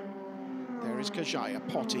 There is Kajaya,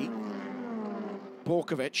 Potty.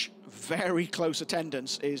 Borkovic, very close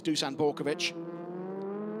attendance is Dusan Borkovic.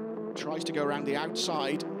 Tries to go around the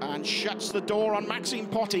outside and shuts the door on Maxime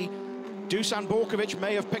Potty. Dusan Borkovic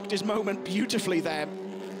may have picked his moment beautifully there.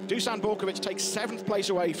 Dusan Borkovic takes 7th place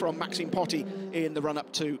away from Maxime Potty in the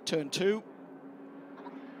run-up to turn 2.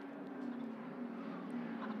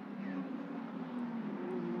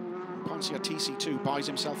 Ponsiatisi too buys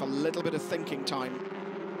himself a little bit of thinking time,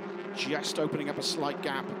 just opening up a slight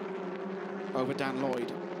gap over Dan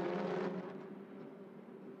Lloyd.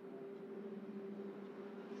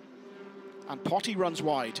 And Potty runs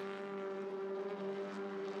wide.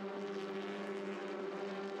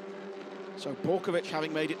 So Borkovic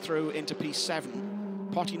having made it through into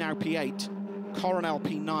P7. Potty now P8. Coronel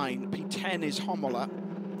P9. P10 is Homola.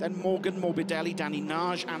 Then Morgan, Morbidelli, Danny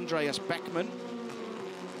Nage, Andreas Beckman.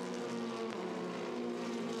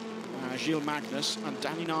 Gilles Magnus. And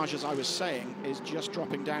Danny Nage, as I was saying, is just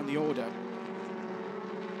dropping down the order.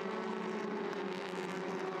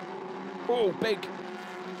 Oh, big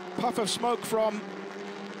puff of smoke from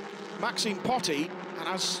Maxime Potty, and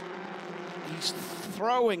as he's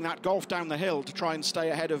throwing that golf down the hill to try and stay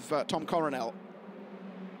ahead of Tom Coronel.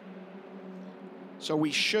 So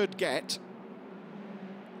we should get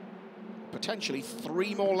potentially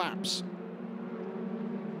 3 more laps.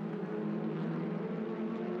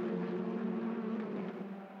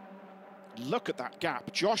 Look at that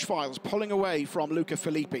gap. Josh Files pulling away from Luca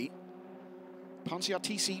Filippi.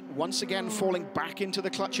 Ponsiatisi once again falling back into the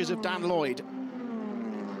clutches of Dan Lloyd.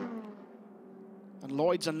 And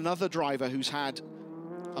Lloyd's another driver who's had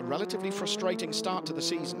a relatively frustrating start to the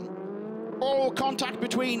season. Oh, contact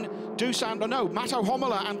between Matteo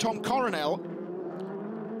Homola and Tom Coronel.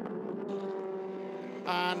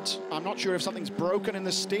 And I'm not sure if something's broken in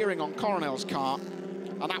the steering on Coronel's car.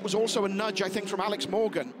 And that was also a nudge, I think, from Alex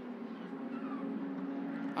Morgan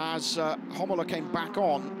as Homola came back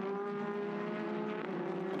on.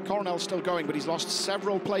 Coronel's still going, but he's lost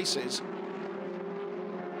several places.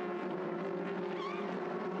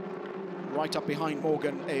 Right up behind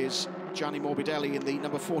Morgan is Gianni Morbidelli in the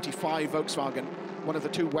number 45 Volkswagen, one of the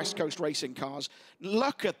 2 West Coast racing cars.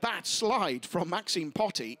 Look at that slide from Maxime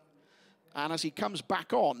Potty. And as he comes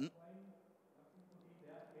back on,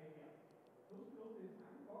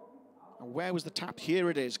 where was the tap? Here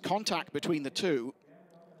it is. Contact between the two.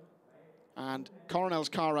 And Coronel's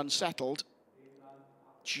car unsettled.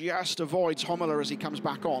 Just avoids Homola as he comes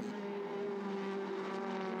back on.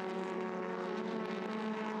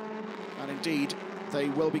 And indeed, they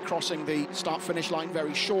will be crossing the start-finish line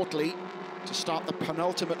very shortly to start the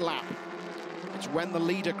penultimate lap. It's when the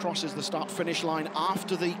leader crosses the start-finish line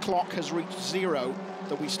after the clock has reached 0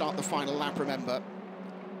 that we start the final lap, remember.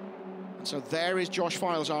 And so there is Josh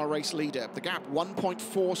Files, our race leader. The gap,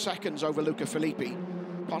 1.4 seconds over Luca Filippi.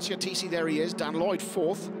 Ponsiatisi, there he is. Dan Lloyd,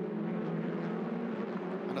 4th.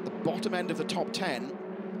 And at the bottom end of the top 10,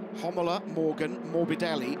 Homola, Morgan,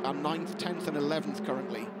 Morbidelli are 9th, 10th and 11th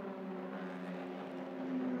currently.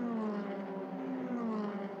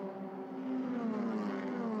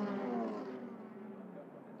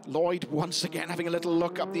 Lloyd once again having a little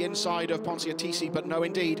look up the inside of Ponsiatisi, but no,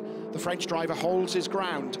 indeed, the French driver holds his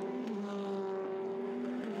ground.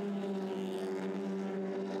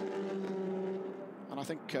 And I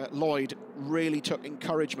think Lloyd really took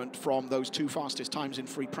encouragement from those 2 fastest times in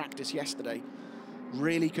free practice yesterday.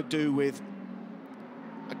 Really could do with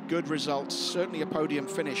a good result, certainly a podium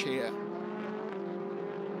finish here.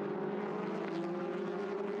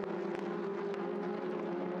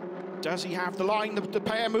 Does he have the line? The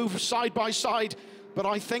pair move side by side, but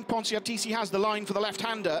I think Ponsiatisi has the line for the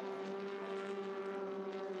left-hander.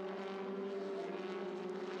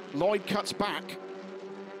 Lloyd cuts back.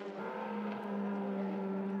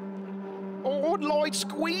 Oh, Lloyd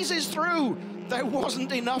squeezes through. There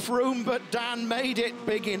wasn't enough room, but Dan made it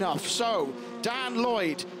big enough. So, Dan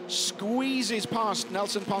Lloyd squeezes past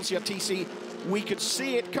Nelson Ponsiatisi. We could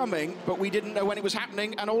see it coming, but we didn't know when it was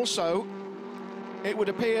happening, and also, it would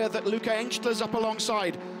appear that Luca Engstler's up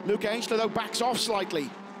alongside. Luca Engstler, though, backs off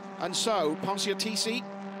slightly. And so, Ponsiatisi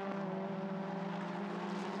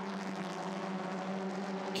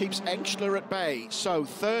keeps Engstler at bay. So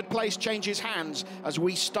third place changes hands as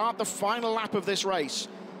we start the final lap of this race.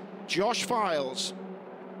 Josh Files.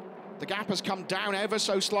 The gap has come down ever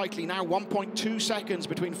so slightly, now 1.2 seconds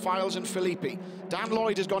between Files and Filippi. Dan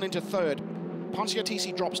Lloyd has gone into third.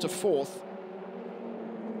 Pontiatisi drops to fourth.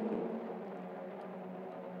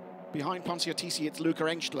 Behind Pontiatisi, it's Luca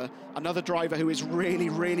Engstler, another driver who is really,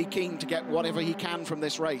 really keen to get whatever he can from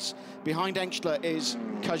this race. Behind Engstler is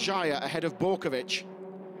Kajaya ahead of Borkovic.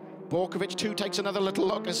 Borkovic too takes another little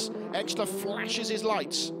look as Engstler flashes his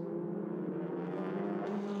lights.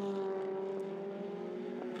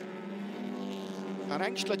 And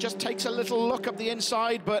Engstler just takes a little look up the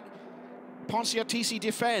inside, but Pontiatisi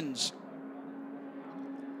defends.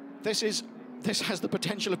 This has the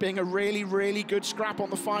potential of being a really, really good scrap on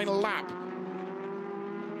the final lap.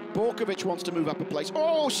 Borkovic wants to move up a place.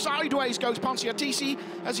 Oh, sideways goes Pontiatisi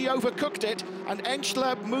as he overcooked it, and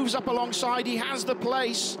Engstler moves up alongside. He has the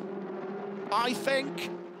place, I think.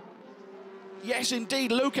 Yes,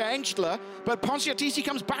 indeed, Luca Engstler, but Pontiatisi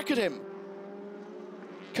comes back at him.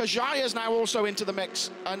 Kajaya is now also into the mix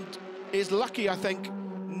and is lucky, I think,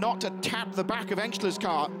 not to tap the back of Engstler's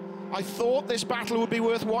car. I thought this battle would be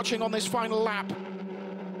worth watching on this final lap.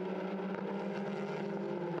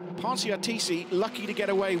 Pontiatisi lucky to get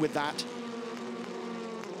away with that.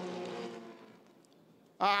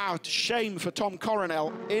 Ah, shame for Tom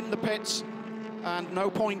Coronel in the pits and no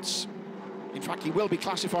points. In fact, he will be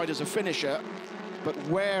classified as a finisher, but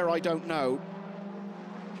where, I don't know.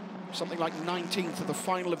 Something like 19th of the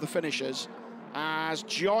final of the finishers as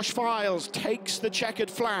Josh Files takes the checkered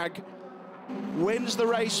flag, wins the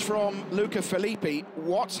race from Luca Filippi.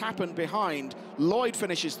 What's happened behind? Lloyd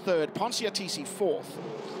finishes third, Pontiatisi fourth,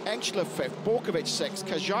 Engstler fifth, Borkovic sixth,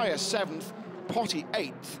 Kajaya seventh, Potti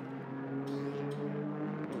eighth.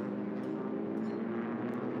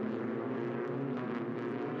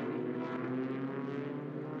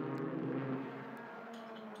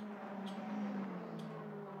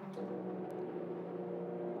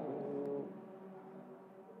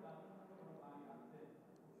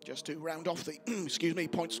 Just to round off the, excuse me,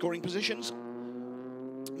 point scoring positions.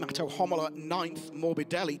 Matteo Homola 9th,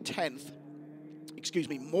 Morbidelli 10th. Excuse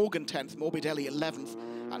me, Morgan 10th, Morbidelli 11th,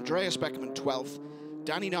 Andreas Beckerman 12th,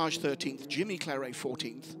 Danny Nage 13th, Jimmy Claret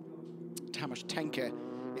 14th, Tamas Tenke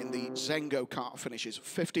in the Zengo car finishes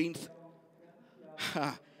 15th.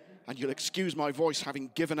 And you'll excuse my voice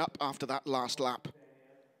having given up after that last lap.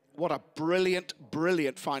 What a brilliant,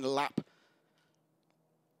 brilliant final lap.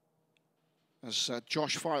 As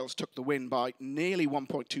Josh Files took the win by nearly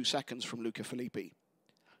 1.2 seconds from Luca Filippi.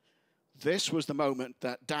 This was the moment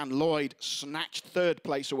that Dan Lloyd snatched third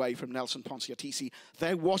place away from Nelson Pontiatisi.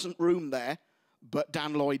 There wasn't room there, but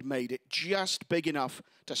Dan Lloyd made it just big enough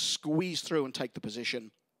to squeeze through and take the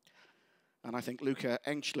position. And I think Luca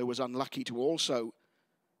Engstler was unlucky to also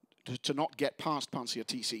to not get past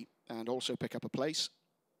Pontiatisi and also pick up a place.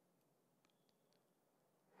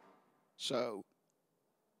 So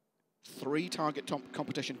 3 target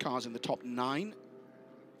competition cars in the top 9.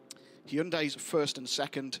 Hyundai's first and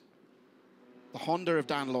second. The Honda of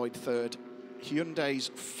Dan Lloyd third. Hyundai's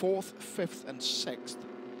 4th, 5th and 6th.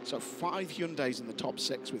 So 5 Hyundais in the top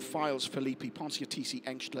 6 with Files, Filippi, Pontiatisi,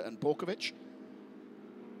 Engstler and Borkovic.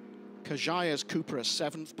 Kajaya's Cupra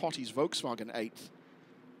 7th, Potti's Volkswagen 8th.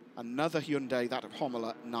 Another Hyundai, that of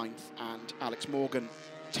Homola 9th, and Alex Morgan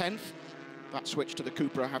 10th. That switch to the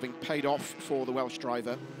Cupra having paid off for the Welsh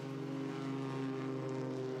driver.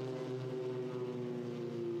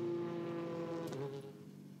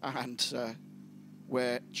 And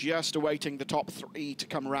we're just awaiting the top 3 to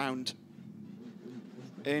come round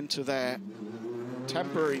into their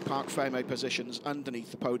temporary Parc Fermé positions underneath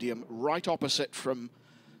the podium, right opposite from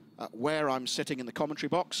where I'm sitting in the commentary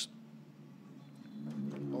box.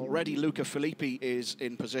 Already Luca Filippi is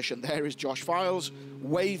in position. There is Josh Files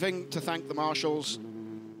waving to thank the marshals.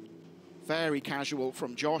 Very casual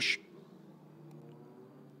from Josh.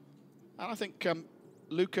 And I think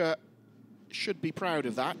Luca should be proud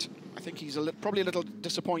of that. I think he's probably a little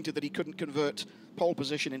disappointed that he couldn't convert pole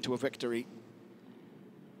position into a victory.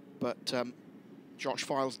 But Josh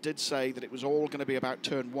Files did say that it was all going to be about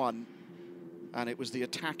turn 1, and it was the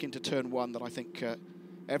attack into turn 1 that I think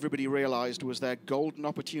everybody realized was their golden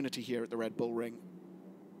opportunity here at the Red Bull Ring.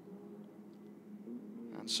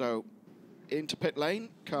 And so into pit lane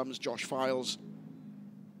comes Josh Files.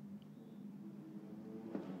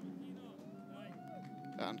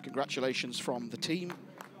 And congratulations from the team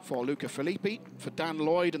for Luca Filippi, for Dan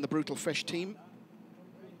Lloyd and the Brutal Fish team.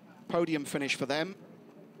 Podium finish for them.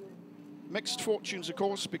 Mixed fortunes, of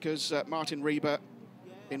course, because Martin Rieber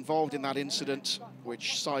involved in that incident,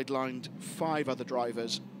 which sidelined 5 other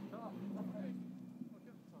drivers.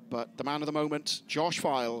 But the man of the moment, Josh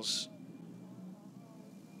Files.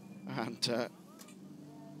 And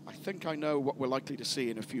I think I know what we're likely to see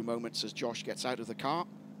in a few moments as Josh gets out of the car.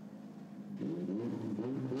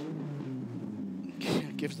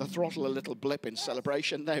 Gives the throttle a little blip in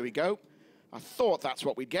celebration. There we go. I thought that's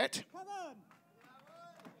what we'd get.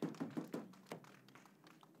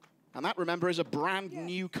 And that, remember, is a brand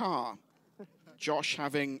new car. Josh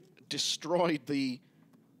having destroyed the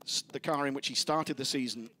car in which he started the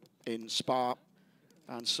season in Spa.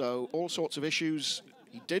 And so all sorts of issues.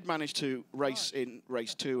 He did manage to race in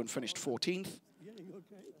race 2 and finished 14th.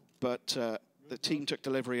 But the team took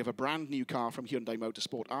delivery of a brand new car from Hyundai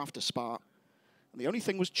Motorsport after Spa. And the only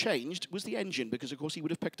thing was changed was the engine, because, of course, he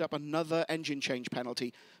would have picked up another engine change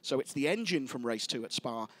penalty. So it's the engine from race 2 at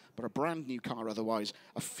Spa, but a brand new car otherwise.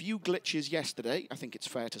 A few glitches yesterday, I think it's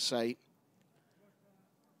fair to say.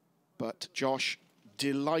 But Josh,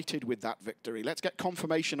 delighted with that victory. Let's get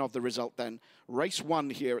confirmation of the result then. Race 1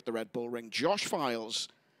 here at the Red Bull Ring. Josh Files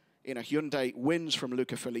in a Hyundai wins from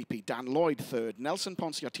Luca Filippi. Dan Lloyd 3rd. Nelson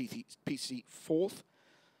Ponciartiti PC 4th.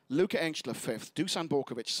 Luca Engstler 5th. Dusan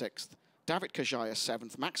Borkovic 6th. David Kajaya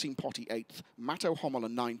 7th, Maxime Potti 8th, Matto Homola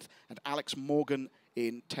 9th, and Alex Morgan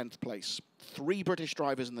in 10th place. 3 British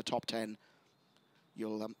drivers in the top 10.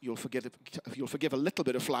 You'll forgive a little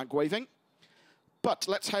bit of flag waving. But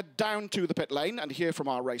let's head down to the pit lane and hear from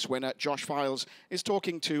our race winner. Josh Files is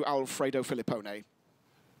talking to Alfredo Filippone.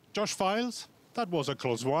 Josh Files, that was a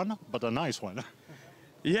close one, but a nice one.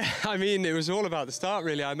 Yeah, I mean, it was all about the start,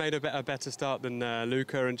 really. I made a better start than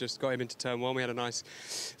Luca and just got him into turn 1. We had a nice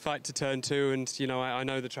fight to turn 2, and, you know, I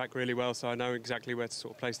know the track really well, so I know exactly where to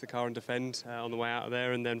sort of place the car and defend on the way out of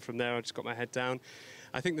there, and then from there I just got my head down.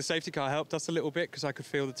 I think the safety car helped us a little bit because I could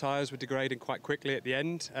feel the tyres were degrading quite quickly at the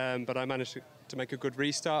end, but I managed to make a good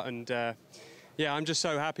restart, and, yeah, I'm just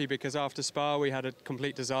so happy because after Spa we had a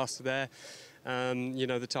complete disaster there. You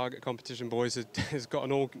know, the Target Competition boys has got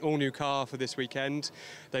an all new car for this weekend.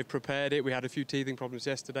 They've prepared it. We had a few teething problems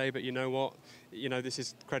yesterday, but you know what? You know, this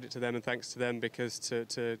is credit to them and thanks to them, because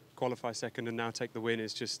to qualify second and now take the win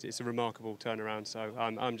is just, it's a remarkable turnaround. So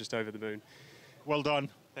I'm just over the moon. Well done.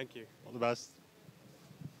 Thank you. All the best.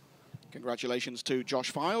 Congratulations to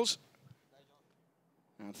Josh Files.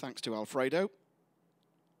 And thanks to Alfredo.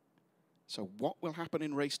 So what will happen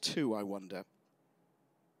in race 2, I wonder?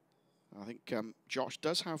 I think Josh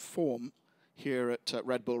does have form here at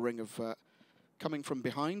Red Bull Ring of coming from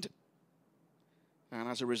behind. And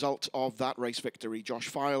as a result of that race victory, Josh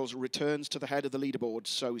Files returns to the head of the leaderboard.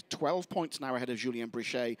 So he's 12 points now ahead of Julien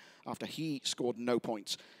Brichet after he scored no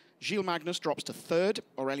points. Gilles Magnus drops to 3rd.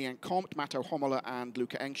 Aurélien Comte, Matto Homola and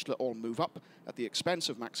Luca Engstler all move up at the expense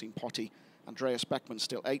of Maxime Potti. Andreas Beckmann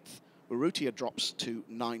still 8th. Urrutia drops to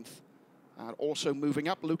 9th. And also moving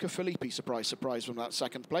up, Luca Filippi, surprise, surprise, from that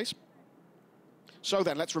 2nd place. So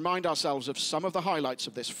then, let's remind ourselves of some of the highlights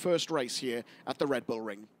of this first race here at the Red Bull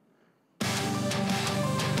Ring.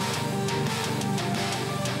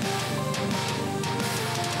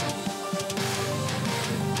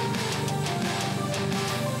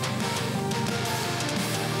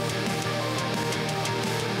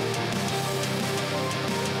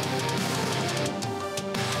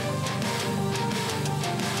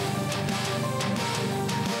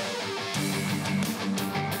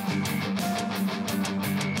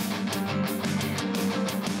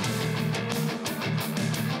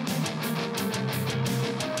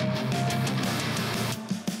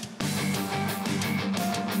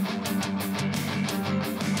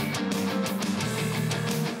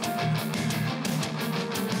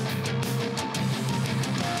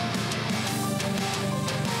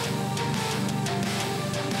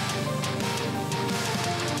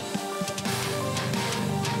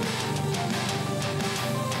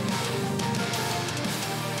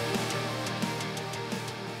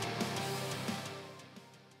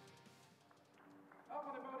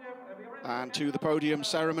 And to the podium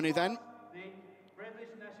ceremony then.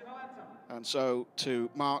 And so to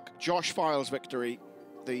mark Josh Files' victory,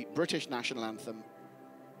 the British national anthem.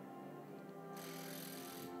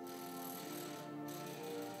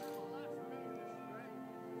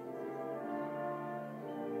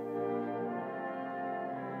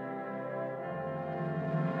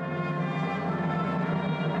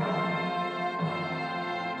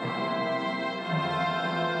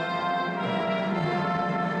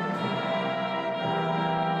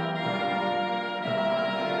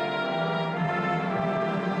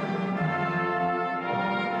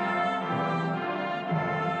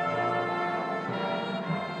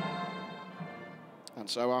 And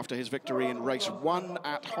so after his victory in race 1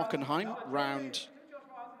 at Hockenheim, round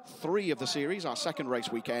 3 of the series, our second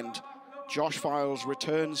race weekend, Josh Files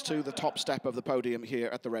returns to the top step of the podium here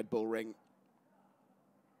at the Red Bull Ring.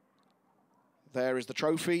 There is the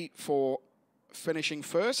trophy for finishing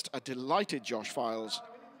first. A delighted Josh Files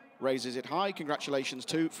raises it high. Congratulations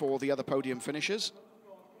too for the other podium finishers.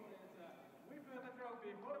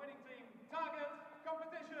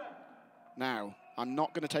 Now, I'm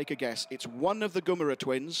not going to take a guess. It's one of the Gummerer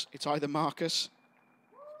twins. It's either Marcus.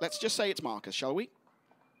 Let's just say it's Marcus, shall we?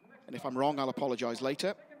 And if I'm wrong, I'll apologize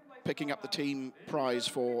later. Picking up the team prize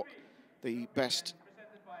for the best,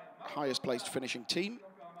 highest placed finishing team.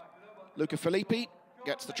 Luca Filippi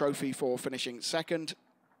gets the trophy for finishing second.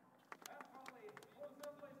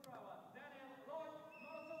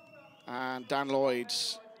 And Dan Lloyd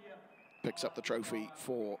picks up the trophy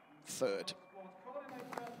for third.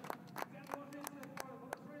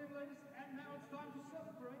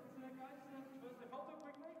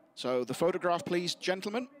 So the photograph, please,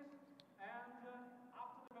 gentlemen.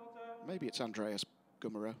 Maybe it's Andreas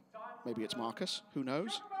Gummerer. Maybe it's Marcus. Who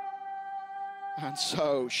knows? And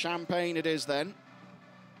so champagne it is then.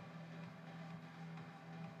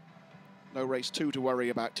 No race 2 to worry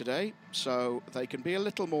about today, so they can be a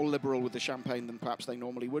little more liberal with the champagne than perhaps they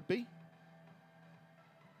normally would be.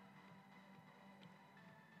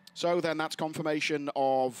 So then that's confirmation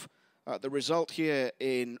of the result here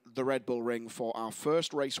in the Red Bull Ring for our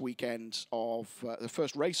first race weekend of the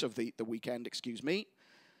first race of the weekend, excuse me.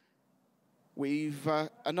 We've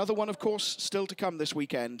another one, of course, still to come this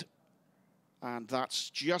weekend, and that's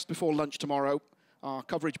just before lunch tomorrow. Our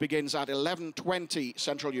coverage begins at 11:20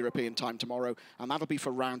 Central European time tomorrow, and that'll be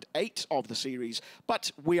for round 8 of the series.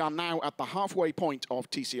 But we are now at the halfway point of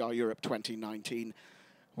TCR Europe 2019.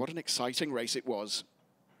 What an exciting race it was.